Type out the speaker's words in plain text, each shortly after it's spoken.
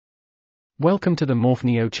Welcome to the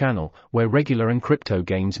Morphneo channel, where regular and crypto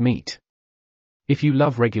games meet. If you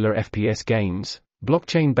love regular FPS games,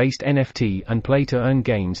 blockchain-based NFT and play-to-earn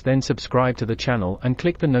games, then subscribe to the channel and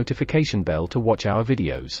click the notification bell to watch our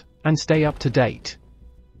videos, and stay up to date.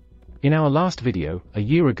 In our last video, a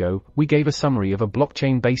year ago, we gave a summary of a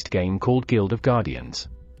blockchain-based game called Guild of Guardians.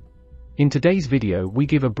 In today's video we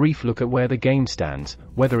give a brief look at where the game stands,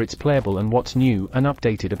 whether it's playable and what's new and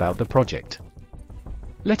updated about the project.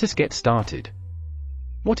 Let us get started.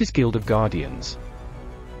 What is Guild of Guardians?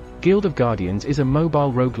 Guild of Guardians is a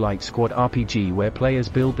mobile roguelike squad RPG where players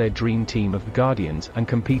build their dream team of guardians and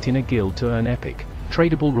compete in a guild to earn epic,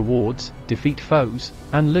 tradable rewards, defeat foes,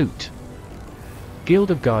 and loot.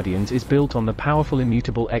 Guild of Guardians is built on the powerful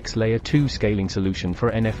Immutable X Layer 2 scaling solution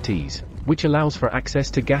for NFTs, which allows for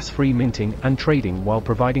access to gas-free minting and trading while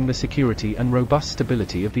providing the security and robust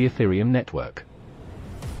stability of the Ethereum network.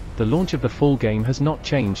 The launch of the full game has not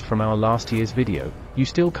changed from our last year's video. You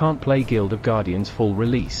still can't play Guild of Guardians full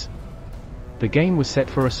release. The game was set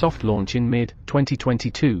for a soft launch in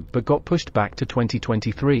mid-2022 but got pushed back to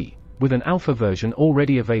 2023, with an alpha version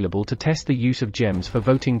already available to test the use of gems for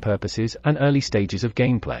voting purposes and early stages of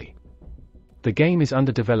gameplay. The game is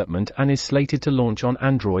under development and is slated to launch on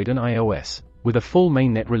Android and iOS, with a full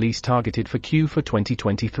mainnet release targeted for Q4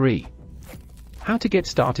 2023. How to get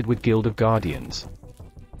started with Guild of Guardians?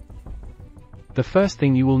 The first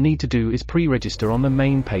thing you will need to do is pre-register on the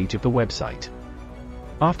main page of the website.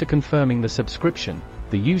 After confirming the subscription,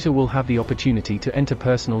 the user will have the opportunity to enter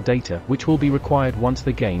personal data, which will be required once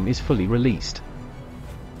the game is fully released.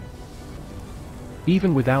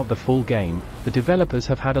 Even without the full game, the developers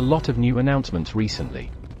have had a lot of new announcements recently.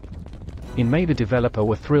 In May, the developer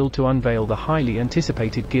were thrilled to unveil the highly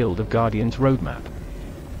anticipated Guild of Guardians roadmap.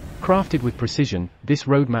 Crafted with precision, this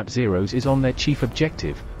roadmap zeroes in on their chief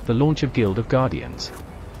objective, the launch of Guild of Guardians.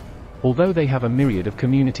 Although they have a myriad of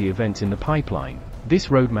community events in the pipeline, this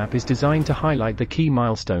roadmap is designed to highlight the key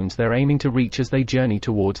milestones they're aiming to reach as they journey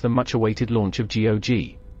towards the much-awaited launch of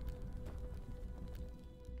GOG.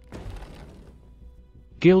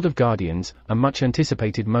 Guild of Guardians, a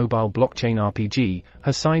much-anticipated mobile blockchain RPG,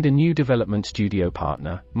 has signed a new development studio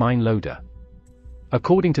partner, MineLoader.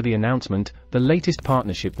 According to the announcement, the latest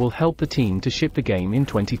partnership will help the team to ship the game in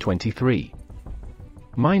 2023.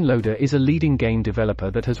 MineLoader is a leading game developer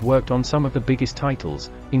that has worked on some of the biggest titles,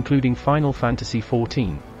 including Final Fantasy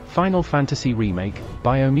XIV, Final Fantasy Remake,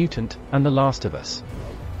 Biomutant, and The Last of Us.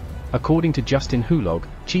 According to Justin Hulog,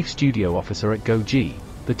 Chief Studio Officer at GOG,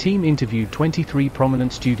 the team interviewed 23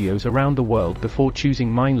 prominent studios around the world before choosing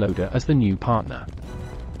MineLoader as the new partner.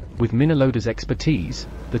 With MineLoader's expertise,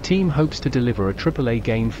 the team hopes to deliver a AAA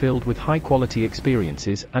game filled with high-quality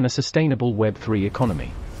experiences and a sustainable Web3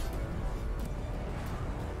 economy.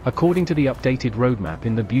 According to the updated roadmap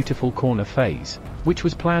in the Beautiful Corner phase, which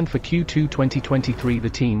was planned for Q2 2023, the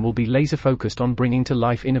team will be laser-focused on bringing to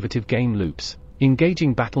life innovative game loops,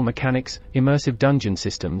 engaging battle mechanics, immersive dungeon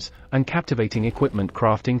systems, and captivating equipment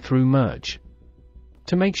crafting through Merge.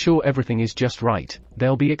 To make sure everything is just right,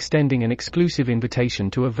 they'll be extending an exclusive invitation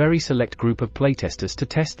to a very select group of playtesters to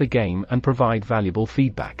test the game and provide valuable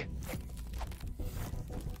feedback.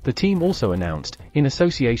 The team also announced, in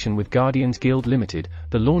association with Guardians Guild Limited,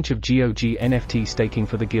 the launch of GOG NFT staking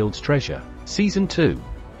for the Guild's Treasure, Season 2.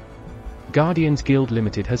 Guardians Guild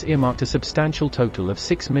Limited has earmarked a substantial total of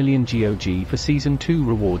 6 million GOG for Season 2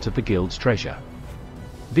 rewards of the Guild's Treasure.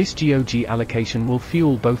 This GOG allocation will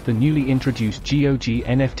fuel both the newly introduced GOG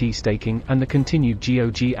NFT staking and the continued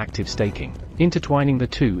GOG active staking, intertwining the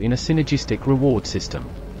two in a synergistic reward system.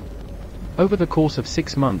 Over the course of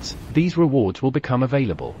 6 months, these rewards will become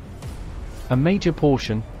available. A major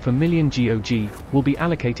portion, for million GOG, will be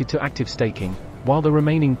allocated to active staking, while the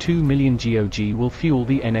remaining 2 million GOG will fuel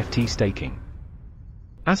the NFT staking.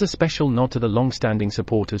 As a special nod to the long-standing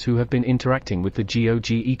supporters who have been interacting with the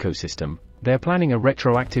GOG ecosystem, they're planning a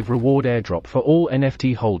retroactive reward airdrop for all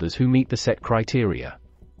NFT holders who meet the set criteria.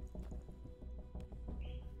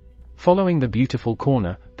 Following the Beautiful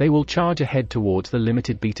Corner, they will charge ahead towards the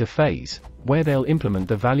limited beta phase, where they'll implement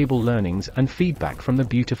the valuable learnings and feedback from the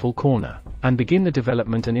Beautiful Corner, and begin the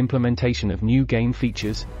development and implementation of new game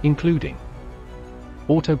features, including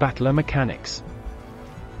auto battler mechanics,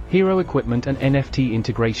 hero equipment and NFT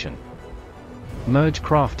integration, merge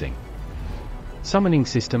crafting, summoning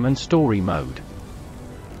system and story mode,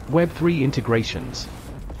 Web3 integrations.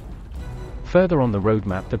 Further on the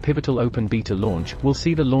roadmap, the pivotal open beta launch will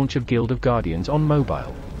see the launch of Guild of Guardians on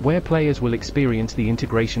mobile, where players will experience the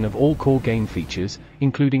integration of all core game features,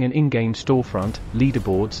 including an in-game storefront,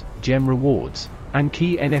 leaderboards, gem rewards, and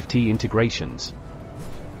key NFT integrations.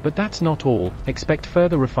 But that's not all, expect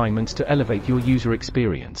further refinements to elevate your user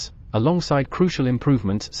experience, alongside crucial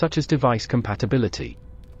improvements such as device compatibility.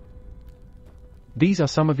 These are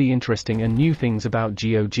some of the interesting and new things about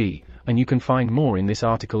GOG, and you can find more in this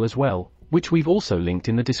article as well, which we've also linked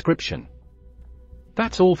in the description.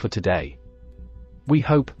 That's all for today. We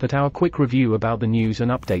hope that our quick review about the news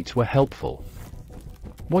and updates were helpful.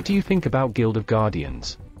 What do you think about Guild of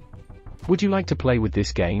Guardians? Would you like to play with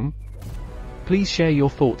this game? Please share your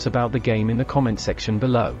thoughts about the game in the comment section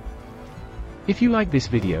below. If you like this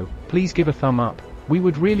video, please give a thumb up, we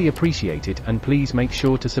would really appreciate it, and please make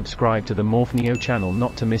sure to subscribe to the Morphneo channel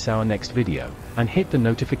not to miss our next video, and hit the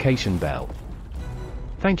notification bell.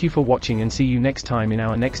 Thank you for watching and see you next time in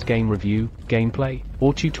our next game review, gameplay,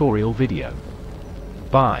 or tutorial video.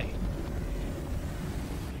 Bye.